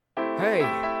Hey,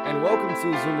 and welcome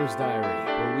to Zoomer's Diary,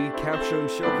 where we capture and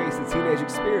showcase the teenage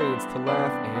experience to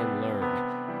laugh and learn.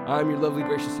 I'm your lovely,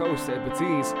 gracious host, Ed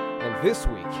Batiz, and this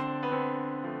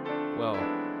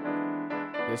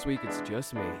week it's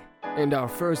just me, and our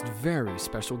first very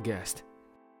special guest.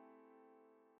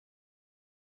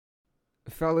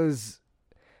 Fellas,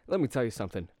 let me tell you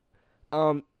something.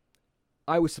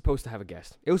 I was supposed to have a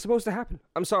guest. It was supposed to happen.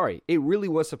 I'm sorry. It really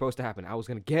was supposed to happen. I was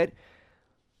going to get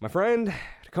my friend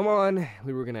to come on.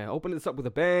 We were going to open this up with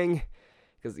a bang.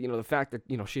 Because, the fact that,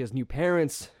 she has new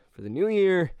parents for the new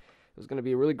year. It was going to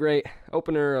be a really great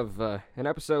opener of an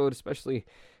episode, especially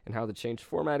in how the changed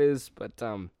format is. But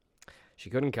she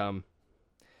couldn't come.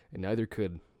 And neither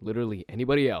could literally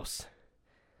anybody else.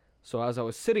 So as I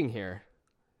was sitting here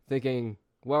thinking,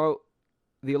 well,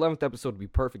 the 11th episode would be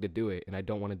perfect to do it, and I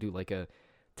don't want to do like a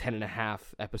 10.5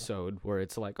 episode where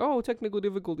it's like, oh, technical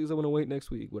difficulties, I want to wait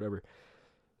next week, whatever.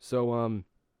 So,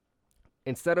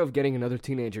 instead of getting another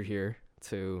teenager here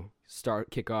to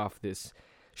kick off this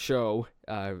show,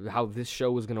 how this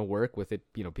show was going to work with it,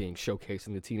 being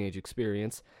showcasing the teenage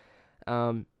experience,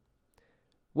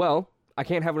 well, I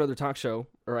can't have another talk show,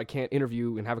 or I can't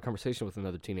interview and have a conversation with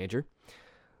another teenager.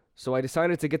 So I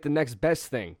decided to get the next best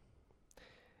thing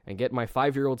and get my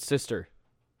 5-year-old sister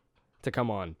to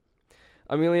come on.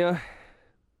 Amelia,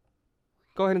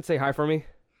 go ahead and say hi for me.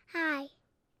 Hi.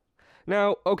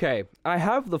 Now, okay, I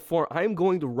have the form. I'm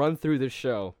going to run through this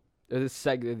show, these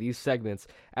segments,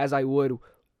 as I would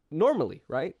normally,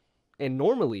 right? And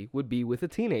normally would be with a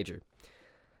teenager.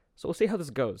 So we'll see how this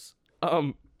goes.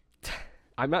 I'm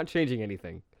not changing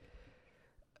anything.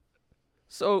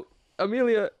 So,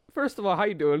 Amelia, first of all, how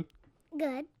you doing?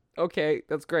 Good. Okay,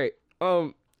 that's great.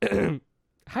 How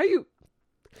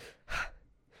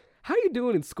you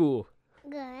doing in school?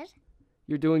 Good.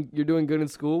 You're doing good in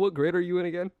school. What grade are you in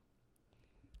again?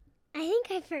 I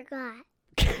think I forgot.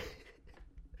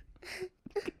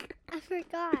 I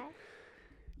forgot.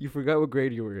 You forgot what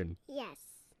grade you were in. Yes.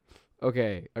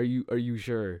 Okay. Are you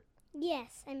sure?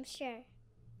 Yes, I'm sure.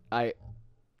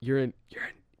 You're in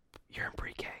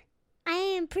pre-K. I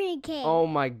am pre-K. Oh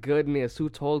my goodness, who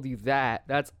told you that?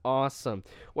 That's awesome.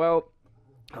 Well,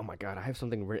 oh my god, I have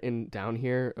something written down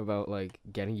here about like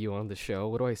getting you on the show.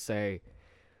 What do I say?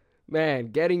 Man,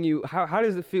 getting you, how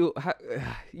does it feel?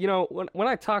 When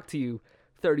I talked to you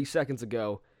 30 seconds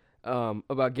ago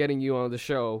about getting you on the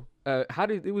show,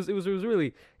 it was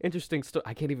really interesting.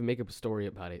 I can't even make up a story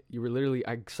about it. You were literally,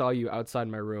 I saw you outside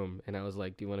my room and I was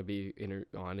like, do you want to be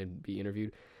on and be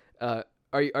interviewed? Are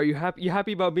you happy? You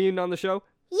happy about being on the show?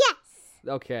 Yes.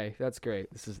 Okay, that's great.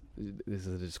 This is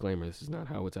a disclaimer. This is not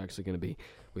how it's actually going to be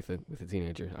with a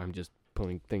teenager. I'm just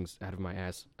pulling things out of my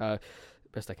ass,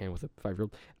 best I can with a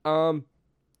 5-year-old.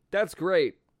 That's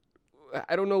great.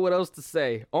 I don't know what else to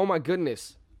say. Oh my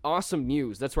goodness, awesome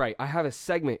news. That's right. I have a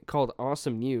segment called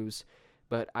Awesome News,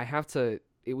 but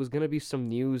it was going to be some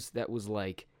news that was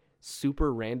like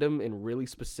super random and really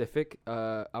specific.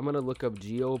 I'm gonna look up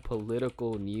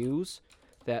geopolitical news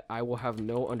that I will have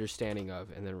no understanding of,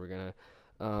 and then we're gonna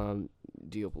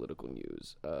geopolitical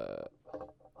news.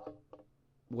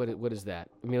 What is that?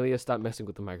 Amelia, stop messing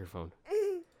with the microphone.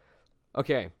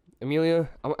 Okay, Amelia,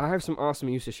 I have some awesome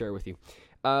news to share with you.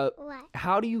 What?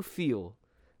 How do you feel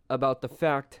about the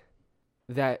fact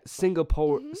that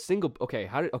Singapore? Okay,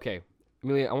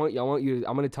 Amelia, I'm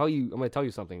gonna tell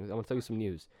you something. I'm gonna tell you some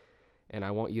news, and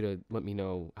I want you to let me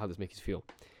know how this makes you feel.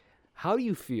 How do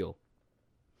you feel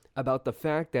about the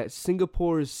fact that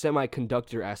Singapore's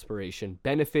semiconductor aspiration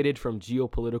benefited from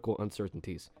geopolitical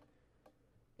uncertainties?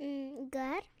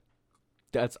 Good.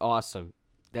 That's awesome.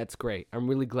 That's great. I'm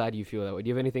really glad you feel that way. Do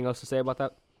you have anything else to say about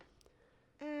that?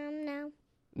 No.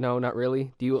 No, not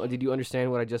really. Did you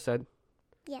understand what I just said?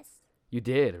 Yes. You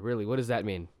did? Really? What does that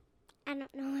mean? I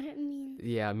don't know what it means.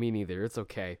 Yeah, me neither. It's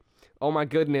okay. Oh my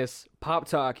goodness. Pop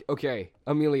talk. Okay.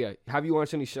 Amelia, have you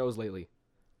watched any shows lately?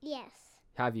 Yes.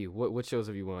 Have you? What shows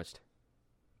have you watched?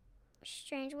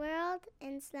 Strange World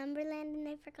and Slumberland, and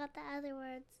I forgot the other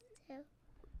words too.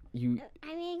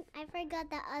 I forgot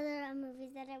the other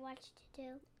movies that I watched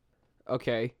too.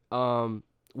 Okay.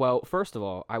 Well, first of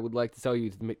all, I would like to tell you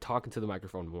to talk into the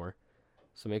microphone more.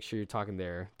 So make sure you're talking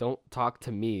there. Don't talk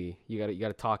to me. You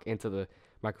gotta talk into the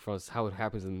microphone. That's how it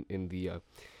happens in the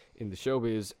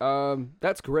showbiz.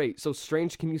 That's great. So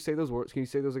Strange. Can you say those words? Can you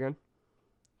say those again?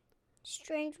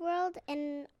 Strange World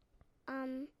and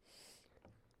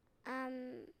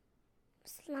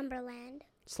Slumberland.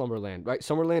 Slumberland, right?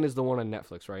 Slumberland is the one on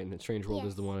Netflix, right? And then Strange World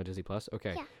is the one on Disney Plus.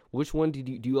 Okay. Yeah. Which one do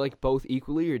you like both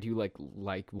equally, or do you like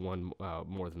one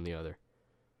more than the other?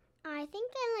 I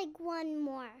think I like one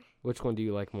more. Which one do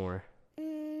you like more?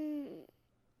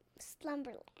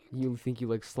 Slumberland. You think you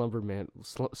like Slumberman?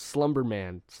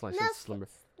 Slumberman. No, Slumber.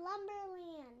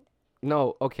 Slumberland.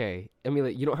 No, okay.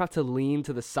 Amelia, you don't have to lean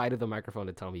to the side of the microphone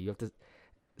to tell me. You have to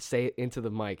say it into the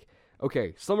mic.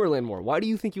 Okay, Slumberland more. Why do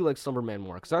you think you like Slumberman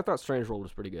more? Because I thought Strange World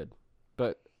was pretty good.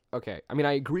 But, okay. I mean,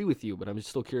 I agree with you, but I'm just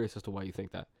still curious as to why you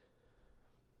think that.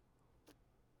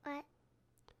 What?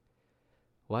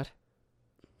 What?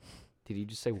 Did you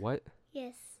just say what?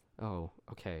 Yes. Oh,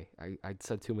 okay. I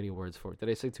said too many words for it. Did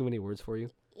I say too many words for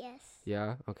you? Yes.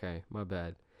 Yeah? Okay, my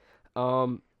bad.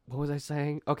 What was I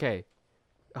saying? Okay.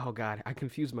 Oh, God, I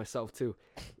confused myself, too.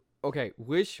 Okay,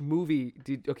 which movie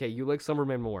okay, you like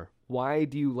Slumberman more. Why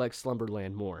do you like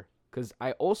Slumberland more? Because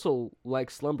I also like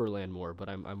Slumberland more, but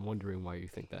I'm wondering why you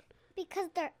think that. Because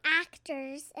they're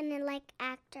actors, and I like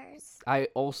actors. I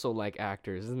also like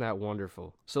actors. Isn't that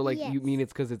wonderful? So, like, Yes. you mean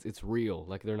it's because it's real,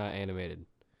 like they're not animated.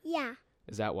 Yeah.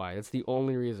 Is that why? That's the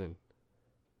only reason.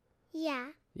 Yeah.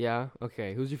 Yeah?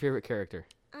 Okay, who's your favorite character?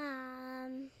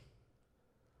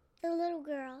 The little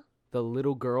girl. The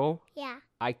little girl? Yeah.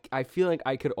 I feel like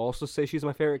I could also say she's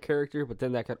my favorite character, but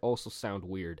then that could also sound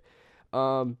weird.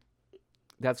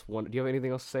 That's one. Do you have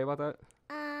anything else to say about that?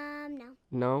 No.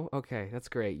 No? Okay, that's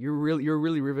great. You're a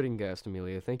really riveting guest,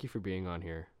 Amelia. Thank you for being on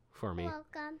here for me.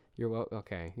 Welcome. You're welcome.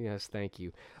 Okay. Yes, thank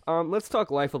you. Let's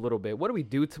talk life a little bit. What do we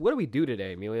do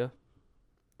today, Amelia?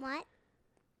 What?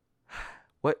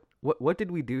 What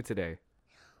did we do today?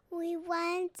 We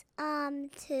went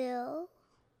to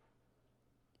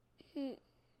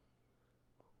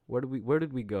Where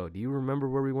did we go? Do you remember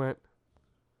where we went?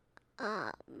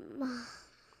 I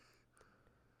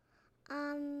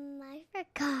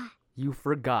forgot. You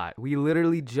forgot. We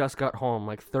literally just got home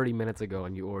like 30 minutes ago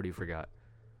and you already forgot.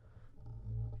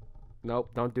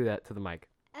 Nope, don't do that to the mic.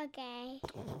 Okay.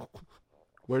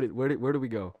 Where did we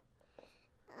go?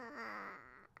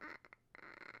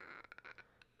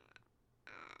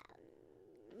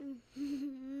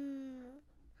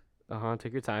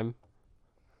 Take your time.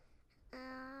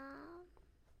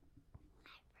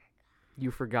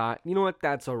 You forgot. You know what?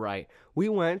 That's all right. We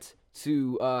went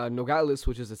to Nogales,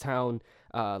 which is a town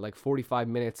like 45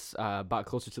 minutes about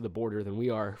closer to the border than we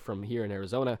are from here in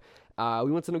Arizona.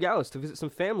 We went to Nogales to visit some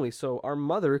family so our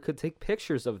mother could take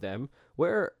pictures of them.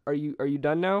 Where are you? Are you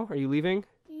done now? Are you leaving?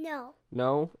 No.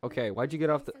 No? Okay. Why'd you get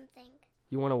off the... Something.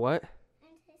 You want to what?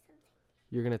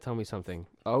 You're going to tell me something.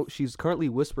 Oh, she's currently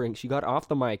whispering. She got off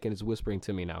the mic and is whispering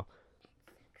to me now.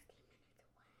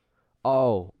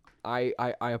 Oh, I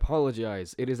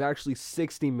apologize. It is actually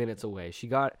 60 minutes away. She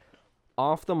got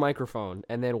off the microphone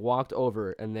and then walked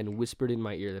over and then whispered in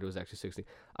my ear that it was actually 60.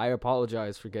 I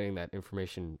apologize for getting that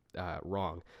information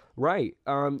wrong. Right.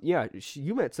 Yeah,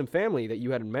 you met some family that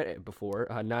you hadn't met before,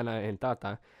 Nana and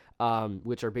Tata,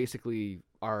 which are basically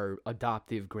our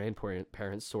adoptive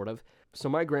grandparents, sort of. So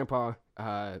my grandpa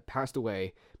passed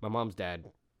away. My mom's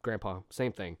dad, grandpa,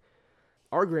 same thing.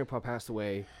 Our grandpa passed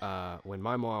away when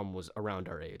my mom was around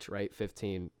our age, right?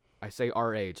 15. I say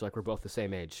our age, like we're both the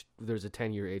same age. There's a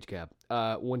 10-year age gap.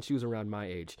 When she was around my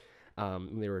age,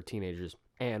 they were teenagers.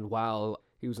 And while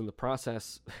he was in the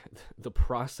process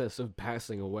of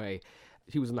passing away,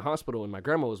 he was in the hospital and my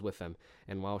grandma was with him.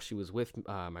 And while she was with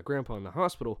my grandpa in the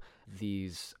hospital,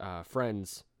 these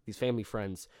family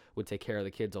friends would take care of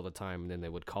the kids all the time, and then they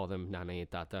would call them Nana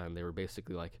and Tata, and they were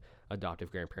basically like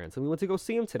adoptive grandparents. And we went to go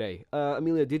see him today.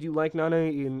 Amelia, did you like Nana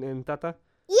and Tata?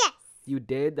 Yes. You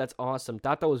did? That's awesome.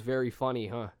 Tata was very funny,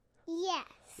 huh? Yes.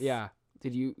 Yeah.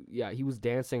 Did you? Yeah, he was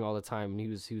dancing all the time, and he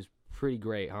was pretty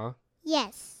great, huh?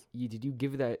 Yes. Did you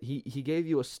give that? He gave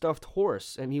you a stuffed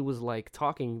horse, and he was like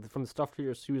talking from the stuffed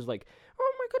horse. He was like,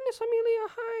 "Oh my goodness, Amelia,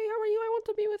 hi, how are you? I want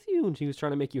to be with you." And she was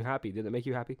trying to make you happy. Did it make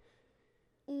you happy?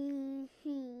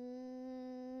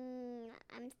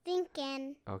 I'm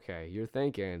thinking. Okay, you're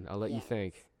thinking. I'll let you Yes.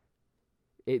 think.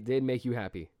 It did make you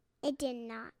happy. It did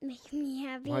not make me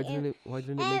happy. Why didn't it make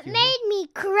you It happy? made me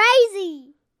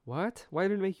crazy. What? Why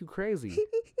did it make you crazy?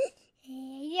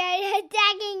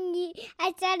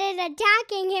 I started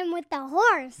attacking him with the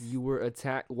horse. You were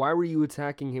Why were you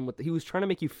attacking him he was trying to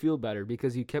make you feel better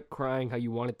because you kept crying how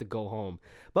you wanted to go home.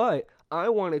 But I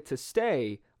wanted to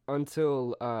stay at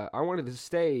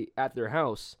their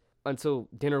house until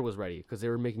dinner was ready because they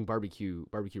were making barbecue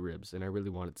ribs and I really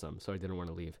wanted some, so I didn't want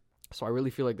to leave. So I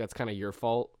really feel like that's kind of your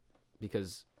fault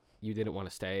because you didn't want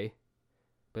to stay.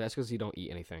 But that's because you don't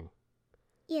eat anything.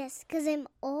 Yes, because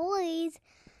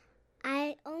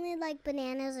I only like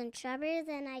bananas and strawberries,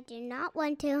 and I do not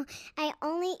want to. I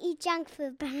only eat junk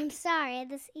food, but I'm sorry, I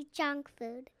just eat junk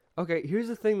food. Okay, here's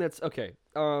the thing that's okay.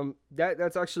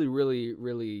 That's actually really,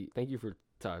 really. Thank you for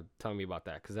tell me about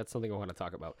that, because that's something I want to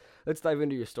talk about. Let's dive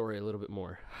into your story a little bit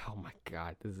more. Oh my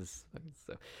God, this is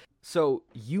so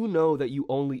you know that you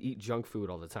only eat junk food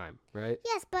all the time, right?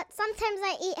 Yes, but sometimes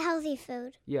I eat healthy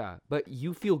food. Yeah, but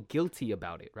you feel guilty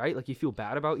about it, right? Like you feel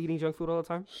bad about eating junk food all the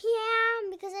time? Yeah,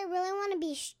 because I really want to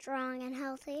be strong and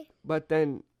healthy. But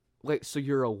then, like, so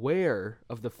you're aware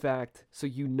of the fact, so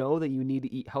you know that you need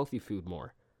to eat healthy food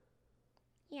more.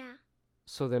 Yeah.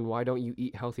 So then why don't you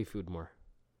eat healthy food more?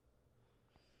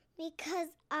 Because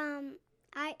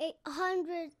I ate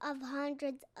hundreds of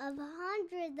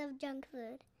junk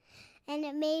food. And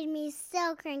it made me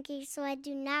so cranky, so I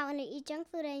do not want to eat junk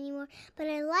food anymore. But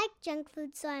I like junk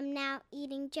food, so I'm now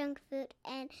eating junk food.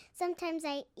 And sometimes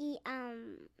I eat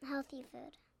healthy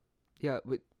food. Yeah,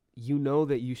 but you know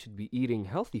that you should be eating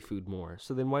healthy food more.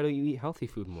 So then why don't you eat healthy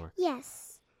food more?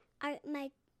 Yes. Oh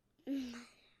my God.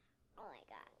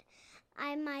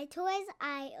 My toys,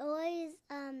 I always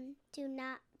do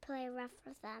not play rough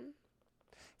with them.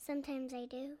 Sometimes I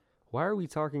do. Why are we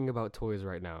talking about toys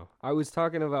right now?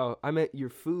 I meant your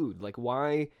food. Like,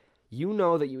 why? You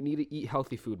know that you need to eat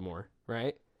healthy food more,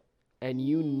 right? And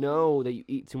you know that you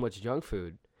eat too much junk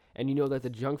food. And you know that the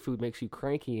junk food makes you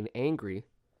cranky and angry,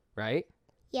 right?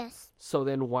 Yes. So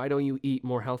then why don't you eat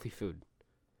more healthy food?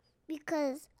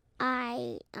 Because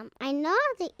I know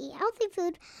how to eat healthy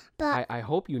food, but... I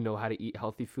hope you know how to eat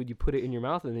healthy food. You put it in your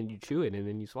mouth and then you chew it and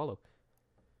then you swallow.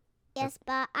 Yes,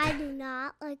 but I do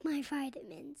not like my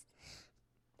vitamins.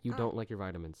 You don't like your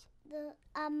vitamins?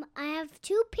 I have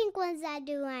 2 pink ones that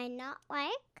I not like,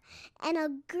 and a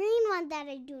green one that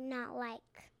I do not like.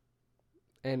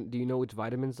 And do you know which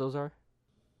vitamins those are?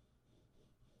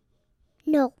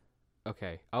 No.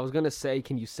 Okay. I was going to say,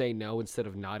 can you say no instead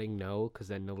of nodding no? Because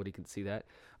then nobody can see that.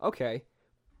 Okay.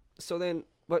 So then,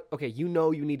 okay, you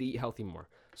know you need to eat healthy more.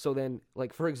 So then,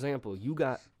 like, for example, you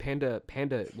got panda,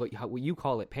 what you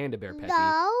call it, panda bear, Peppy.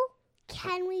 No.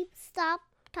 Can we stop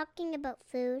talking about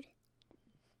food?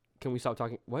 Can we stop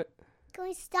talking? What? Can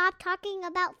we stop talking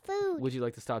about food? Would you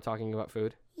like to stop talking about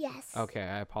food? Yes. Okay,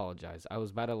 I apologize. I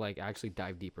was about to, actually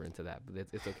dive deeper into that, but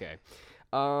it's okay.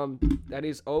 That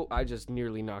is, I just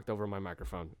nearly knocked over my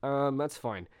microphone. That's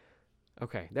fine.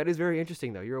 Okay, that is very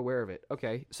interesting, though. You're aware of it.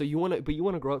 Okay, so you want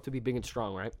to grow up to be big and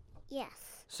strong, right? Yes.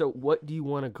 So what do you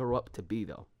want to grow up to be,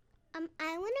 though?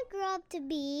 I want to grow up to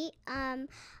be,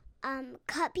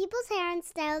 cut people's hair and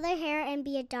style their hair and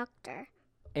be a doctor.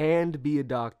 And be a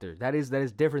doctor. That is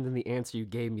different than the answer you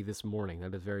gave me this morning.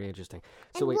 That is very interesting.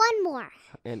 So and wait, one more.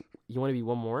 And you want to be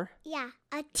one more? Yeah,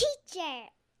 a teacher.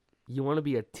 You want to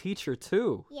be a teacher,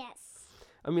 too? Yes.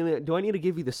 Amelia, do I need to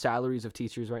give you the salaries of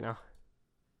teachers right now?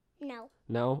 No.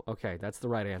 No? Okay, that's the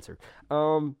right answer.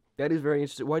 That is very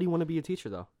interesting. Why do you want to be a teacher,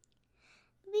 though?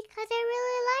 Because I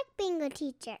really like being a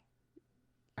teacher.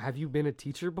 Have you been a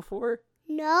teacher before?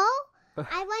 No.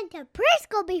 I went to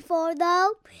preschool before,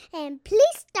 though. And please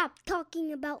stop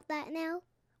talking about that now.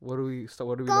 What do we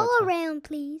Go around,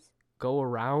 please. Go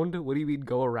around? What do you mean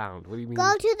go around? What do you mean?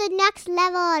 Go to the next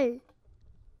level.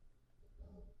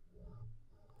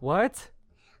 What?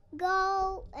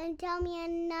 Go and tell me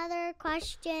another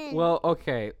question. Well,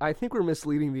 okay. I think we're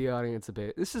misleading the audience a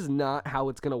bit. This is not how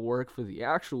it's going to work for the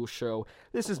actual show.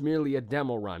 This is merely a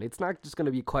demo run. It's not just going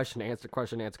to be question, answer,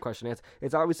 question, answer, question, answer.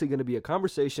 It's obviously going to be a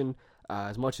conversation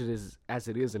as much as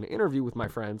it is an interview with my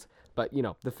friends. But,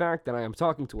 the fact that I am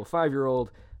talking to a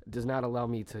 5-year-old does not allow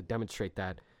me to demonstrate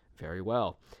that very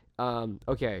well.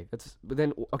 Okay.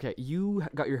 You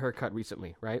got your hair cut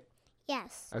recently, right?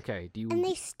 Yes. Okay. And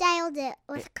they styled it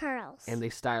with curls. And they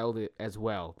styled it as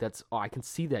well. I can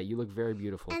see that. You look very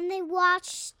beautiful. And they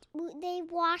washed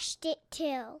it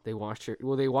too. They washed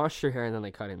your hair and then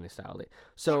they cut it and they styled it.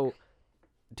 So,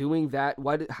 doing that,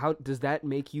 how does that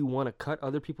make you want to cut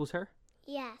other people's hair?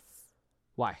 Yes.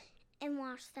 Why? And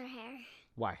wash their hair.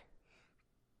 Why?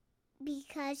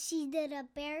 Because she did a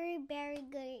very, very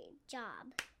good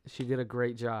job. She did a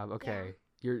great job. Okay. Yeah.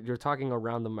 You're talking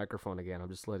around the microphone again. I'm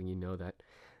just letting you know that.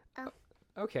 Oh.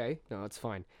 Okay. No, it's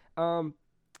fine.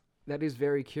 That is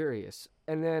very curious.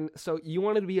 And then, so you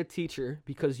wanted to be a teacher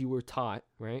because you were taught,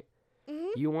 right?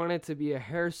 Mm-hmm. You wanted to be a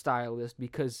hairstylist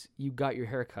because you got your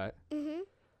hair cut. Mm-hmm.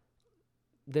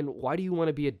 Then why do you want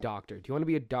to be a doctor? Do you want to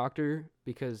be a doctor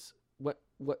because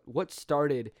what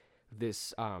started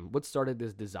this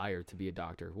desire to be a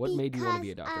doctor? What made you want to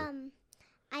be a doctor?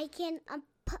 I can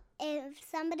if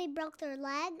somebody broke their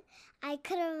leg, I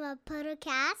could have put a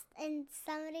cast, and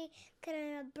somebody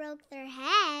couldn't have broke their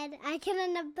head, I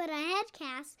couldn't have put a head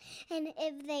cast, and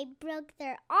if they broke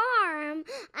their arm,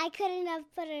 I couldn't have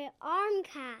put an arm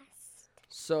cast.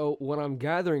 So what I'm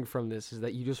gathering from this is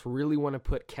that you just really want to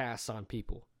put casts on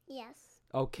people. Yes.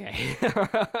 Okay.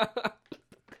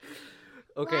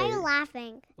 Why are you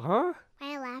laughing? Huh? Why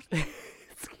are you laughing?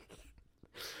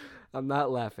 I'm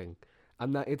not laughing.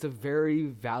 I'm not. It's a very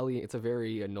valiant. It's a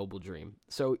very noble dream.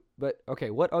 So, but okay.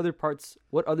 What other parts?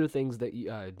 What other things that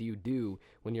do you do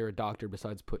when you're a doctor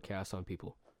besides put casts on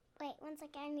people? Wait, 1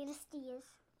 second. I need to sneeze.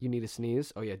 You need a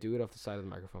sneeze? Oh yeah, do it off the side of the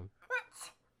microphone.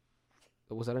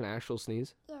 Was that an actual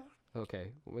sneeze? Yeah.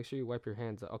 Okay. Well, make sure you wipe your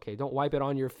hands. Okay. Don't wipe it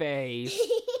on your face.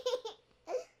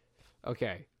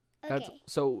 Okay. That's Okay.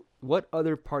 so. What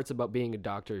other parts about being a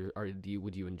doctor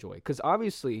would you enjoy? Because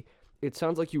obviously, it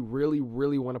sounds like you really,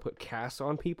 really want to put casts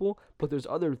on people, but there's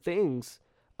other things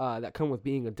that come with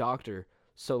being a doctor.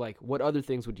 So, like, what other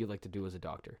things would you like to do as a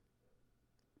doctor?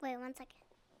 Wait, 1 second.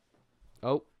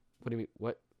 Oh, what do you mean?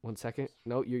 What? 1 second?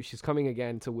 No, she's coming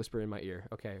again to whisper in my ear.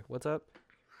 Okay, what's up?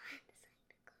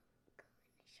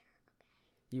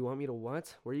 You want me to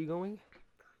what? Where are you going?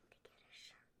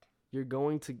 You're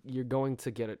going to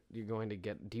get it. You're going to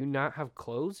get. Do you not have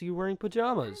clothes? You're wearing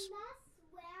pajamas.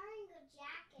 Wearing a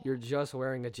jacket. You're just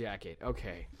wearing a jacket.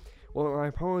 Okay. Well, I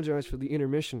apologize for the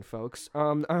intermission, folks.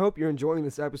 I hope you're enjoying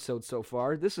this episode so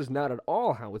far. This is not at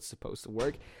all how it's supposed to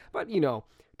work, but you know,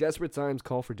 desperate times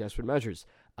call for desperate measures.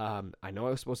 I know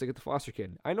I was supposed to get the foster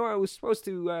kid. I know I was supposed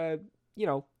to,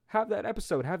 have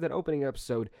that opening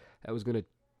episode that was going to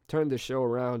turn the show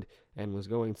around and was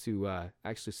going to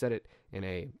actually set it in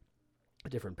a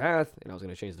different path, and I was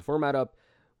going to change the format up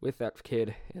with that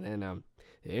kid, and then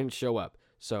it didn't show up.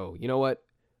 So, you know what?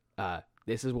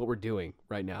 This is what we're doing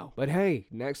right now. But hey,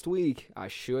 next week, I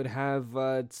should have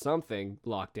something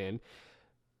locked in,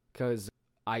 because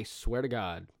I swear to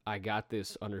God, I got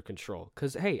this under control.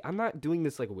 Because, hey, I'm not doing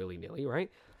this like willy-nilly,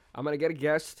 right? I'm going to get a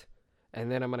guest,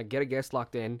 and then I'm going to get a guest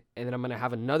locked in, and then I'm going to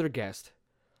have another guest.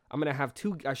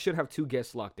 I should have 2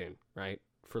 guests locked in, right?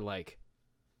 For like,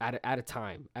 at a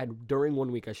time. During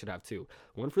 1 week, I should have 2.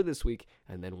 One for this week,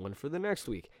 and then one for the next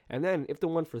week. And then, if the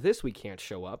one for this week can't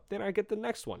show up, then I get the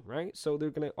next one, right? So,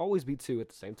 they're going to always be 2 at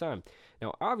the same time.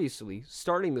 Now, obviously,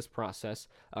 starting this process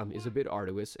is a bit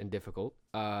arduous and difficult.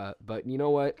 But you know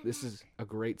what? This is a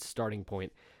great starting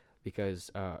point because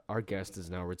our guest is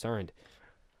now returned.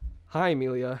 Hi,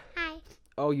 Amelia. Hi.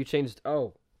 Oh, you changed.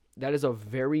 Oh, that is a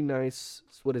very nice.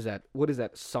 What is that? What is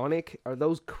that? Sonic? Are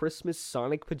those Christmas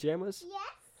Sonic pajamas? Yes.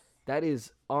 That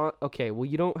is on. Okay, well,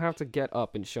 you don't have to get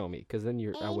up and show me because then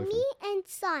you're away from. Amy and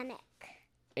Sonic.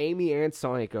 Amy and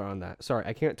Sonic are on that. Sorry,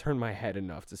 I can't turn my head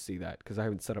enough to see that because I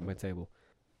haven't set up my table.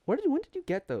 When did you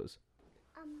get those?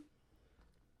 From.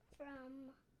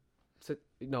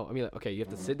 No, I mean, okay, you have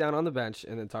to sit down on the bench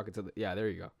and then talk it to the. Yeah, there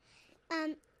you go.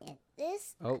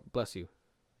 This. Oh, bless you.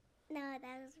 No, that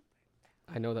was.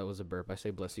 I know that was a burp. I say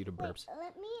bless you to burps. Wait,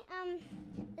 let me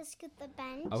just scoot the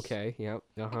bench. Okay, yeah,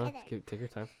 Okay, Take your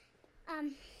time.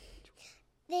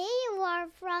 They were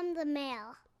from the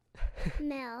mail.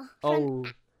 From Oh,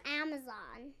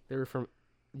 Amazon. they were from.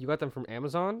 You got them from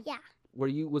Amazon? Yeah.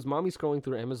 Was mommy scrolling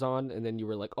through Amazon and then you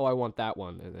were like, oh, I want that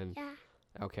one, and then. Yeah.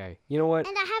 Okay, you know what?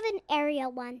 And I have an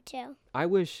Ariel one too. I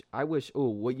wish. Oh,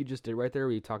 what you just did right there,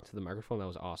 where you talked to the microphone, that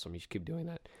was awesome. You should keep doing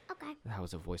that. Okay. That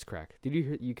was a voice crack. Did you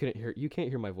hear? You can't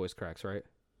hear my voice cracks, right?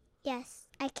 Yes,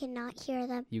 I cannot hear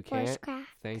them. You Voice can't? cracks.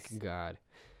 Thank God.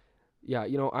 Yeah,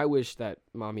 I wish that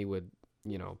mommy would,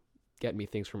 get me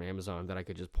things from Amazon that I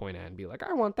could just point at and be like,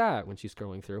 I want that when she's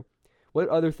scrolling through. What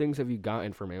other things have you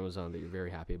gotten from Amazon that you're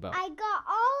very happy about? I got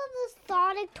all of the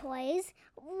Sonic toys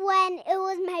when it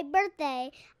was my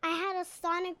birthday. I had a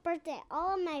Sonic birthday.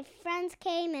 All of my friends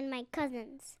came and my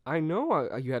cousins. I know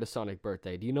you had a Sonic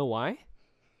birthday. Do you know why?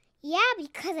 Yeah,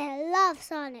 because I love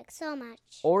Sonic so much.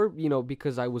 Or,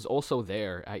 because I was also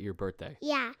there at your birthday.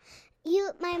 Yeah.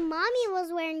 My mommy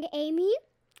was wearing Amy.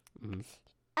 Mhm.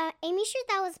 Amy's shirt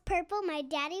that was purple. My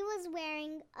daddy was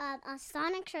wearing a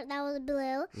Sonic shirt that was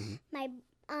blue. Mhm. My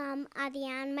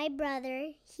Adrian, my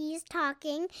brother, he's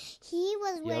talking. He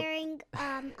was wearing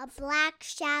a black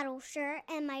Shadow shirt,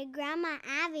 and my grandma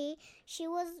Abby, she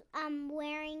was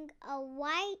wearing a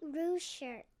white Rouge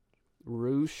shirt.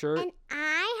 Rouge shirt? And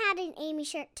I had an Amy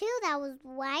shirt too that was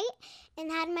white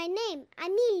and had my name,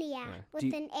 Amelia,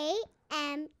 with an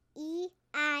Ameila.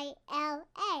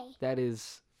 That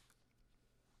is.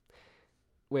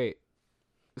 Wait,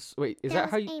 is that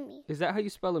how was you Amy. is that how you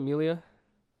spell Amelia?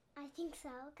 I think so,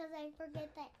 because I forget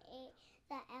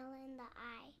the L and the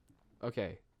I.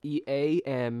 Okay,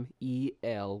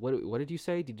 Eamel. What did you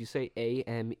say? Did you say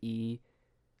Ameiala?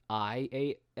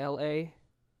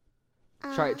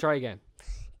 Try again.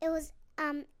 It was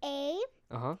A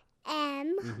Uh-huh.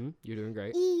 M You're doing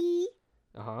great. E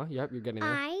Uh-huh. Yep, you're getting there.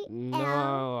 I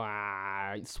No.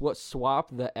 Swap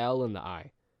the L and the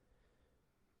I.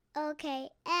 Okay,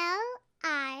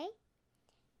 Lia.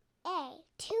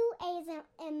 2 A's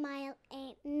in my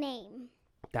name.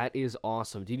 That is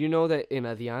awesome. Did you know that in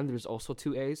Adyan there's also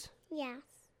 2 A's? Yes.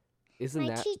 Isn't My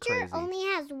that teacher crazy? only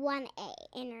has 1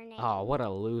 A in her name. Oh, what a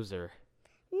loser.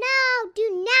 No,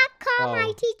 do not call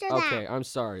my teacher that. Okay, I'm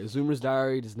sorry. Zoomer's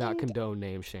Diary does not And- condone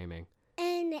name shaming.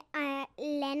 And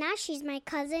Lena, she's my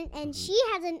cousin, and she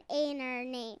has an A in her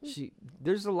name.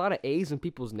 There's a lot of A's in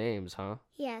people's names, huh?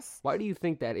 Yes. Why do you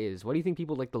think that is? Why do you think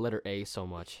people like the letter A so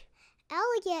much?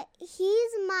 Elliot,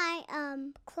 he's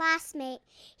my classmate.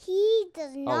 He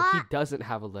does not. Oh, he doesn't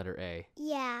have a letter A.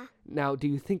 Yeah. Now, do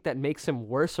you think that makes him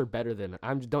worse or better than?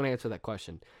 Don't answer that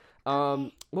question.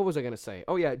 What was I gonna say?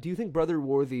 Oh yeah, do you think Brother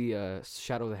wore the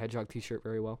Shadow the Hedgehog T-shirt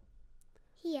very well?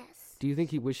 Yes. Do you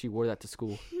think he wished he wore that to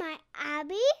school? My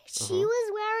Abby, she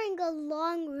was wearing a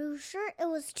long Rouge shirt. It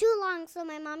was too long, so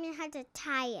my mommy had to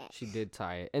tie it. She did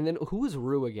tie it. And then who is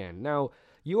Rue again? Now,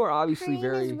 you are obviously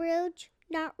Her name is Rouge,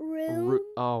 not Rue.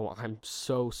 Oh, I'm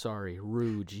so sorry.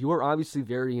 Rouge. You are obviously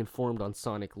very informed on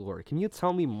Sonic lore. Can you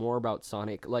tell me more about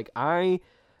Sonic? Okay,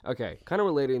 kind of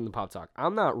related in the Pop Talk.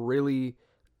 I'm not really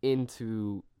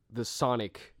into the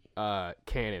Sonic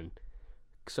canon.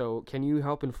 So, can you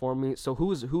help inform me? So,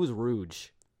 who's Rouge?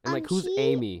 And who's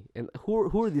Amy? And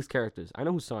who are these characters? I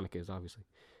know who Sonic is, obviously.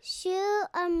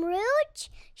 Rouge,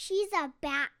 she's a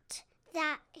bat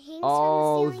that hangs from the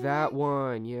Oh, ceiling. that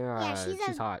one. Yeah, Yeah, she's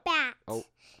a hot. bat. Oh.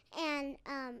 And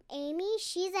Amy,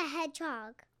 she's a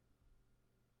hedgehog.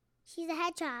 She's a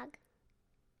hedgehog.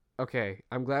 Okay,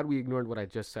 I'm glad we ignored what I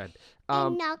just said.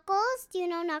 And Knuckles, do you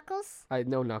know Knuckles? I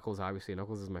know Knuckles, obviously.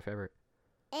 Knuckles is my favorite.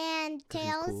 And 'Cause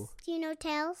he's Tails, cool. do you know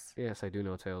Tails? Yes, I do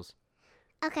know Tails.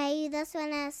 Okay, you just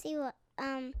wanna see what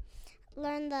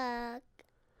learn the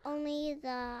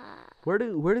Where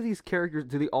do these characters,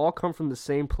 do they all come from the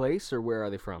same place, or where are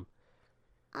they from?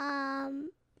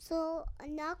 So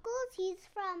Knuckles, he's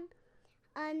from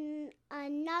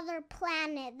another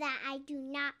planet that I do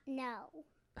not know.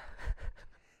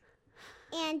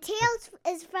 And Tails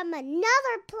is from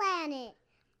another planet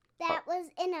that was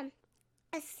in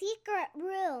a secret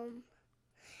room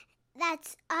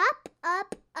that's up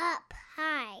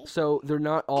high. So they're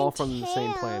not all And from the same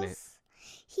Tails, planet.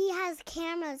 He has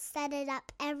cameras set it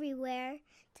up everywhere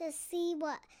to see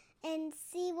what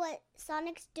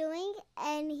Sonic's doing,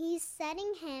 and he's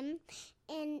setting him,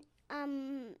 and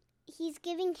he's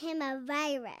giving him a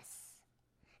virus,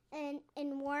 and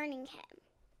warning him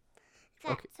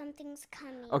that something's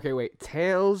coming. Okay, wait.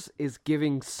 Tails is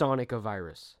giving Sonic a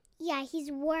virus. Yeah,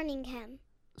 he's warning him.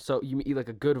 So you mean like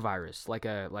a good virus,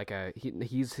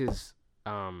 he's his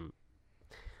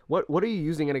What are you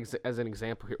using as an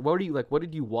example here? What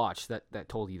did you watch that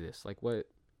told you this? Like, what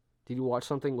did you watch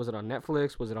something? Was it on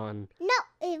Netflix? Was it on? No,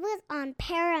 it was on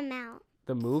Paramount.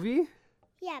 The movie?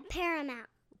 Yeah, Paramount.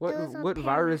 What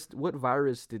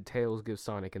virus did Tails give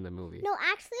Sonic in the movie? No,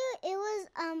 actually, it was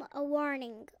a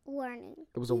warning.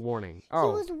 It was a warning. He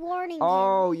was warning him.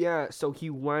 Oh yeah, so he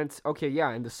went. Okay,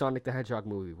 yeah, in the Sonic the Hedgehog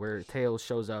movie, where Tails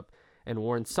shows up and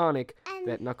warns Sonic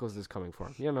that Knuckles is coming for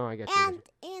him. You know, I get you.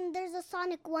 And there's a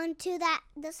Sonic one too that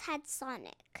this had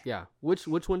Sonic. Yeah, which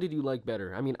one did you like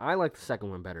better? I mean, I like the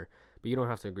second one better, but you don't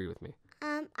have to agree with me.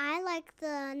 I like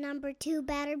the number 2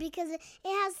 better because it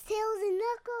has Tails and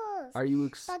Knuckles. Are you?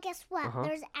 But guess what?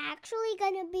 There's actually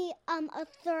gonna be a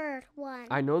third one.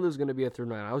 I know there's gonna be a third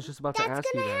one. I was just about to ask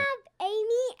you that. That's gonna have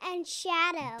Amy and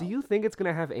Shadow. Do you think it's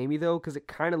gonna have Amy though? Because it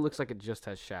kind of looks like it just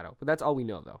has Shadow, but that's all we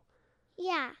know though.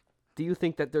 Yeah. Do you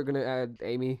think that they're gonna add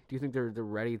Amy? Do you think they're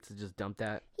ready to just dump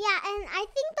that? Yeah, and I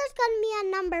think there's gonna be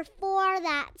a number 4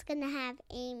 that's gonna have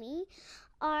Amy.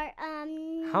 Or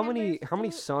How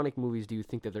many Sonic movies do you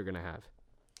think that they're gonna have?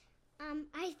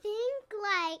 I think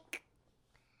like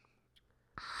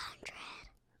 100.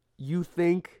 You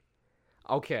think?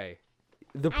 Okay.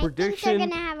 The I think they're prediction.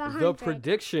 gonna have 100. The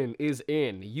prediction is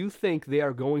in. You think they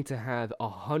are going to have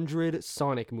 100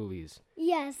 Sonic movies?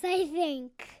 Yes, I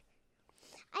think.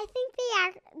 I think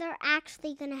they're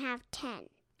actually gonna have 10.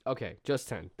 Okay, just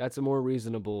 10. That's a more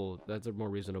reasonable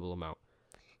amount.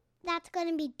 That's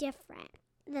gonna be different.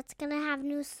 That's gonna have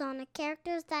new Sonic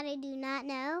characters that I do not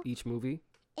know. Each movie?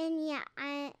 And yeah,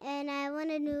 I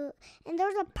want a new. And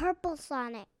there's a purple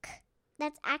Sonic.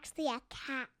 That's actually a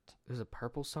cat. There's a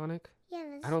purple Sonic?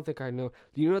 Yeah. I don't think I know.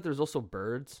 Do you know that there's also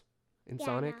birds in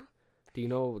Sonic? I know. Do you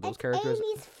know those It's characters?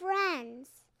 Amy's friends.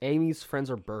 Amy's friends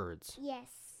are birds. Yes.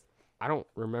 I don't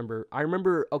remember. I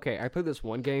remember. Okay, I played this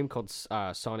one game called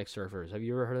Sonic Surfers. Have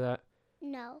you ever heard of that?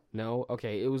 No. No?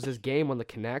 Okay, it was this game on the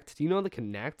Kinect. Do you know the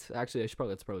Kinect? Actually,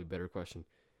 that's probably a better question.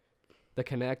 The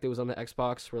Kinect, it was on the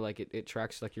Xbox, where like it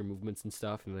tracks like your movements and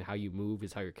stuff, and then how you move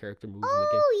is how your character moves in the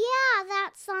game. Oh, yeah,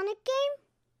 that Sonic game?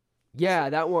 Yeah,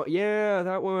 that one. Yeah,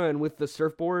 that one with the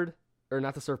surfboard, or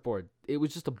not the surfboard. It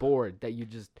was just a board that you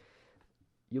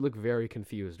look very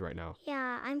confused right now.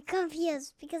 Yeah, I'm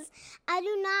confused because I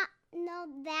do not know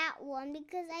that one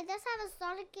because I just have a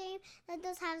Sonic game that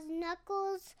just has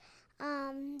Knuckles,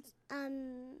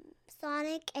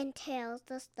 Sonic, and Tails.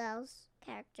 Just those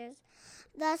characters.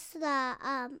 That's the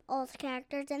old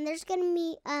characters, and there's gonna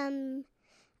be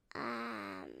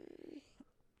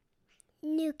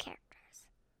new characters.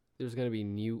 There's gonna be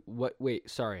new. What? Wait,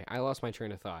 sorry, I lost my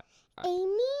train of thought.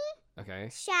 Amy. Okay.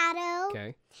 Shadow.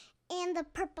 Okay. And the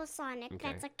purple Sonic.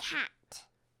 Okay. That's a cat.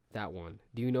 That one.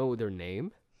 Do you know their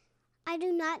name? I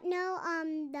do not know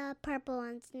the purple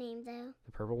one's name though.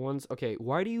 The purple ones. Okay.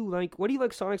 Why do you like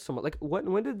Sonic so much? Like,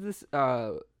 when did this?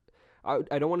 I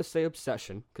don't want to say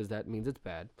obsession because that means it's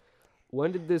bad.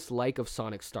 When did this like of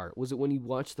Sonic start? Was it when you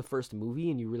watched the first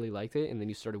movie and you really liked it, and then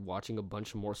you started watching a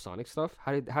bunch of more Sonic stuff?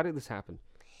 How did this happen?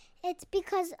 It's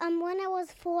because when I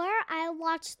was 4, I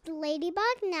watched Ladybug.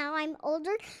 Now I'm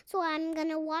older, so I'm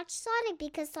gonna watch Sonic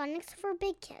because Sonic's for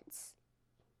big kids.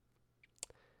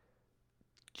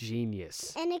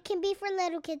 Genius. And it can be for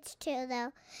little kids too,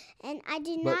 though. And I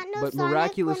did not know but Sonic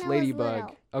Miraculous when I was Ladybug.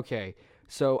 little. Okay,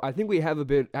 so I think we have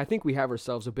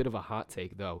ourselves a bit of a hot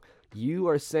take though. You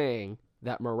are saying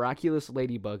that Miraculous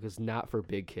Ladybug is not for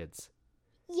big kids.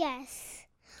 Yes,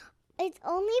 it's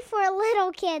only for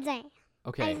little kids.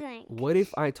 Okay. I think. What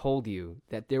if I told you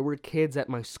that there were kids at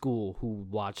my school who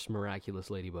watched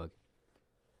Miraculous Ladybug?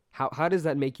 How does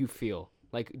that make you feel?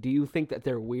 Like, do you think that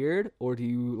they're weird, or do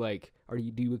you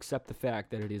do you accept the fact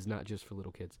that it is not just for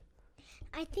little kids?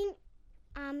 I think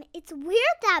it's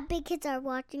weird that big kids are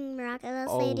watching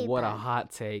Miraculous Ladybug. Oh, what a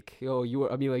hot take! Oh, you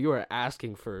were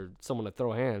asking for someone to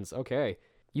throw hands. Okay,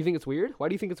 you think it's weird? Why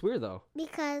do you think it's weird though?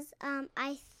 Because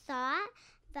I thought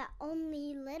that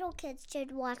only little kids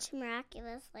should watch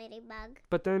Miraculous Ladybug.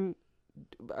 But then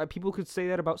people could say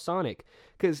that about Sonic.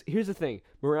 Because here's the thing.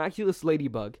 Miraculous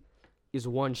Ladybug is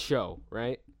one show,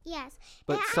 right? Yes.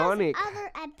 But it Sonic has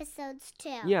other episodes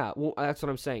too. Yeah, well, that's what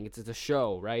I'm saying. It's a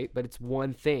show, right? But it's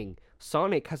one thing.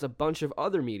 Sonic has a bunch of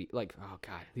other media. Like, oh,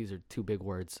 God, these are two big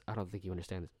words. I don't think you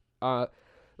understand this.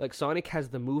 Like, Sonic has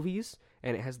the movies,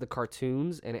 and it has the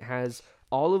cartoons, and it has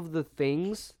all of the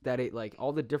things that it, like,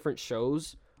 all the different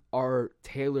shows are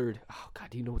tailored. Oh, God,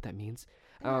 do you know what that means?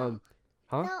 No.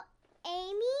 Huh? So,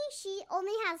 Amy, she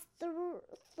only has three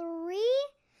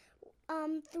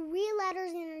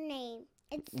letters in her name.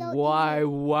 It's so Why easy.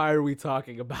 are we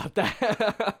talking about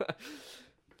that?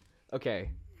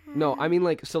 Okay. No, I mean,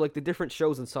 like, so, like, the different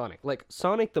shows in Sonic. Like,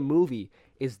 Sonic the movie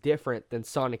is different than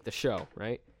Sonic the show,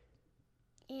 right?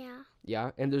 Yeah.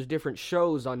 Yeah? And there's different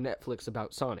shows on Netflix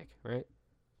about Sonic, right?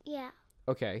 Yeah.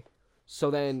 Okay. So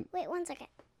then... Wait 1 second.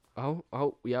 Oh,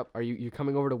 yep. You're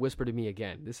coming over to whisper to me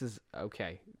again. This is...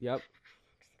 Okay. Yep.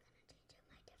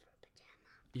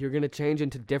 You're gonna change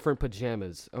into different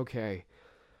pajamas. Okay.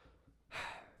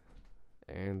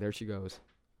 And there she goes.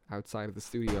 Outside of the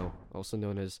studio, also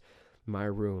known as my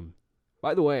room.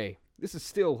 By the way, this is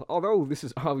still, although this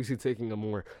is obviously taking a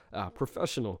more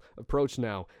professional approach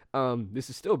now, this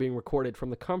is still being recorded from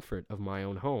the comfort of my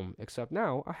own home, except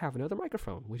now I have another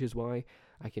microphone, which is why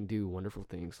I can do wonderful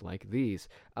things like these.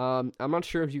 I'm not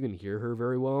sure if you can hear her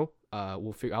very well. I'm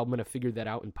going to figure that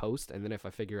out in post, and then if I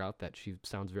figure out that she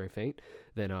sounds very faint,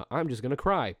 then I'm just going to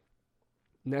cry.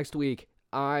 Next week,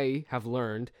 I have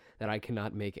learned that I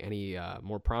cannot make any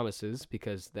more promises,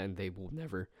 because then they will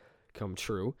never come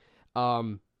true.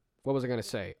 What was I going to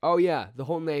say? Oh, yeah, the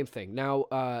whole name thing. Now,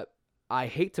 I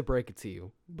hate to break it to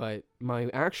you, but my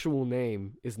actual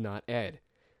name is not Ed.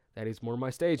 That is more my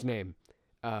stage name.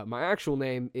 My actual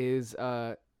name is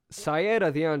Syed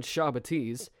Adyan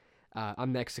Shah-Batiz.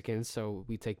 I'm Mexican, so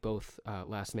we take both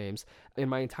last names. And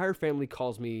my entire family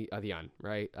calls me Adyan,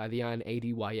 right? Adyan,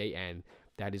 Adyan.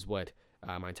 That is what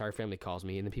my entire family calls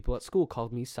me. And the people at school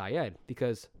called me Syed,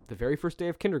 because the very first day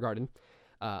of kindergarten,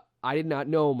 I did not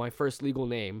know my first legal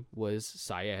name was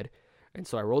Syed. And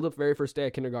so I rolled up the very first day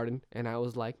of kindergarten, and I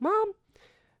was like, Mom,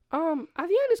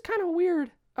 Adyan is kind of weird.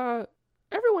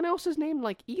 Everyone else is named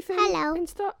like Ethan and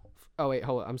stuff. Oh, wait,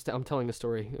 hold on. I'm telling the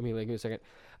story. I mean, like, give me a second.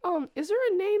 Is there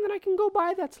a name that I can go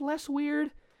by that's less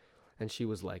weird? And she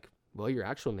was like, well, your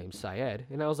actual name's Syed.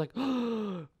 And I was like,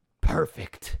 oh,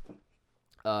 perfect.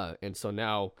 And so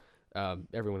now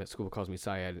everyone at school calls me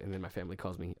Syed, and then my family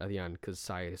calls me Adyan, because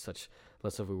Syed is such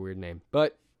less of a weird name.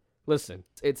 But listen,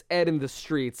 it's Ed in the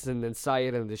streets and then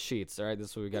Syed in the sheets, all right?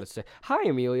 This is what we got to say. Hi,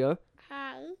 Amelia.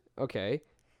 Hi. Okay.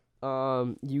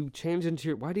 You changed into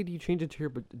your. Why did you change into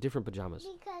your different pajamas?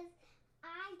 Because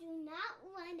I do not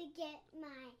want to get my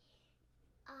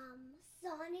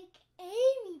Sonic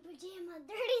Amy pajama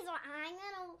dirty, so I'm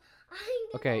gonna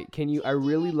Okay, can you? I change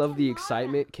really it love the tomorrow.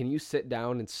 excitement. Can you sit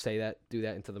down and do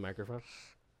that into the microphone?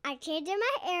 I changed in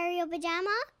my Ariel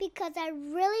pajama because I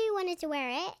really wanted to wear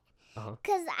it. Uh-huh.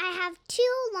 Because I have 2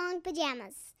 long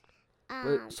pajamas.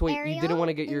 So wait, you didn't want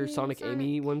to get your and Sonic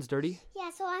Amy ones dirty? Yeah,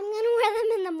 so I'm gonna wear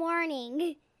them in the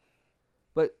morning.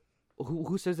 But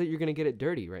who says that you're gonna get it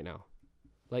dirty right now?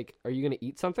 Like, are you gonna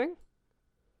eat something?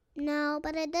 No,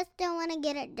 but I just don't want to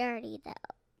get it dirty though.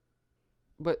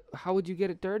 But how would you get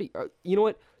it dirty? You know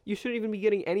what? You shouldn't even be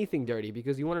getting anything dirty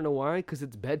because you want to know why? Because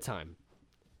it's bedtime.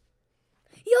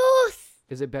 Yes.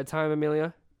 Is it bedtime,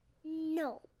 Amelia?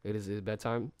 No. Is it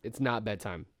bedtime? It's not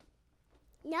bedtime.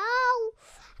 No.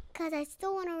 Because I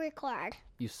still want to record.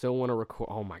 You still want to record?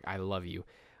 Oh my! I love you.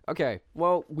 Okay,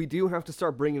 well, we do have to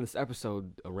start bringing this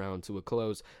episode around to a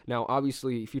close. Now,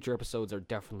 obviously, future episodes are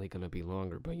definitely going to be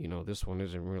longer, but, this one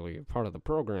isn't really a part of the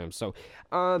program. So,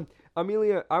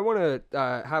 Amelia, I want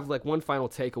to have, one final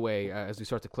takeaway as we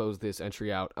start to close this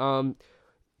entry out.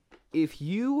 If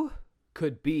you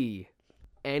could be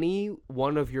any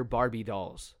one of your Barbie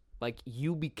dolls,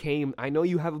 you became, I know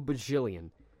you have a bajillion.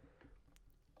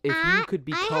 If you could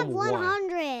become I have one.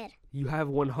 100. You have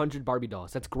 100 Barbie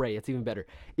dolls. That's great. That's even better.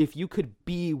 If you could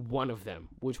be one of them,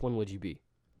 which one would you be?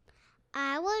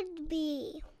 I would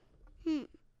be...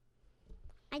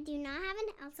 I do not have an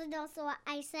Elsa doll, so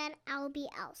I said I'll be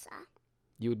Elsa.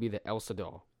 You would be the Elsa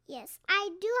doll. Yes, I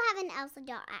do have an Elsa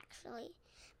doll, actually.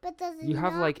 But You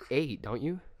have 8, don't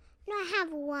you? No, I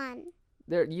have 1.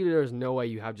 There's no way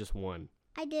you have just one.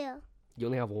 I do. You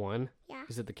only have one? Yeah.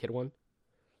 Is it the kid one?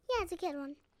 Yeah, it's a kid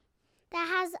one. That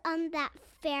has that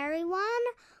fairy one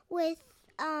with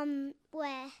the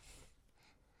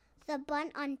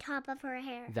bun on top of her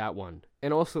hair. That one.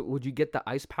 And also, would you get the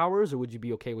ice powers, or would you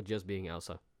be okay with just being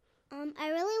Elsa? I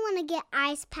really want to get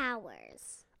ice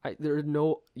powers.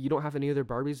 You don't have any other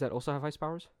Barbies that also have ice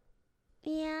powers?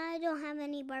 Yeah, I don't have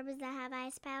any Barbies that have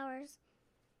ice powers.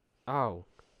 Oh.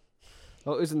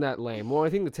 Well, isn't that lame? Well, I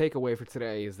think the takeaway for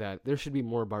today is that there should be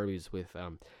more Barbies with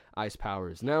ice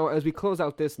powers. Now, as we close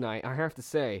out this night, I have to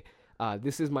say,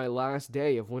 this is my last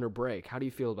day of winter break. How do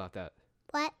you feel about that?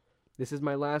 What? This is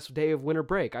my last day of winter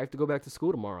break. I have to go back to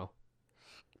school tomorrow.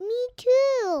 Me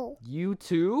too. You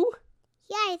too?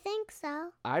 Yeah, I think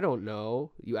so. I don't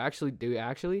know. Do you actually?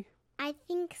 I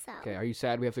think so. Okay, are you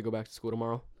sad we have to go back to school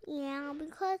tomorrow? Yeah,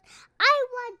 because I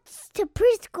went to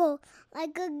preschool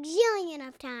like a gazillion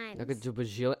of times. Like a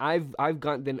bajillion. I've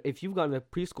gone. Then if you've gone to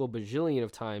preschool a bajillion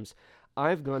of times,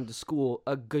 I've gone to school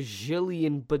a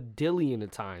gazillion badillion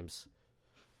of times.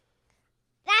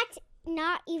 That's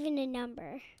not even a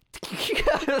number.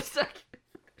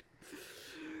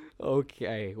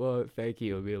 Okay, well, thank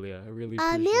you, Amelia. I really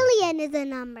appreciate A million is a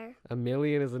number. A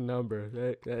million is a number.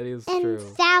 That is and true.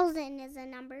 1,000 is a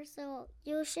number. So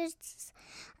you should.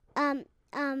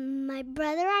 My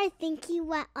brother, I think he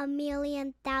went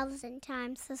 1,000,000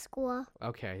 times to school.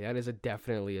 Okay, that is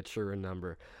definitely a truer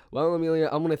number. Well, Amelia,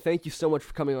 I'm going to thank you so much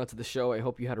for coming on to the show. I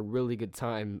hope you had a really good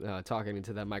time talking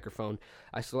into that microphone.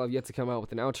 I still have yet to come out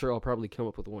with an outro. I'll probably come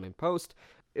up with one in post.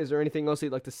 Is there anything else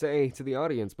you'd like to say to the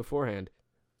audience beforehand?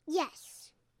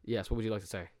 Yes. Yes, what would you like to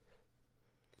say?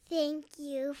 Thank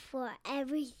you for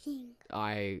everything.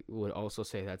 I would also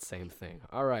say that same thing.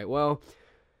 All right, well,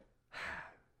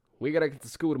 we got to get to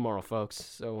school tomorrow, folks.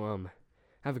 So,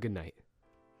 have a good night.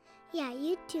 Yeah,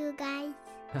 you too, guys.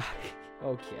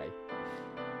 Okay.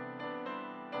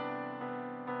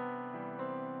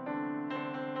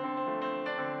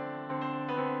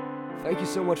 Thank you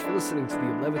so much for listening to the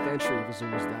 11th entry of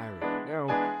Azuma's Diary. Now,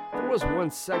 there was one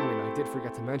segment I did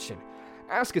forget to mention.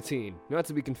 Ask-a-Teen, not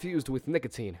to be confused with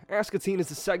nicotine. Ask-a-Teen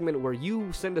is a segment where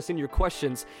you send us in your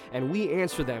questions and we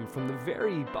answer them from the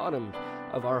very bottom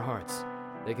of our hearts.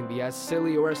 They can be as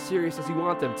silly or as serious as you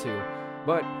want them to,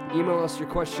 but email us your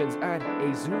questions at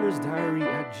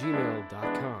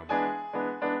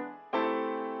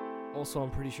azumersdiary@gmail.com. Also,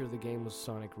 I'm pretty sure the game was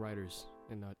Sonic Riders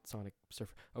and not Sonic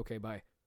Surfer. Okay, bye.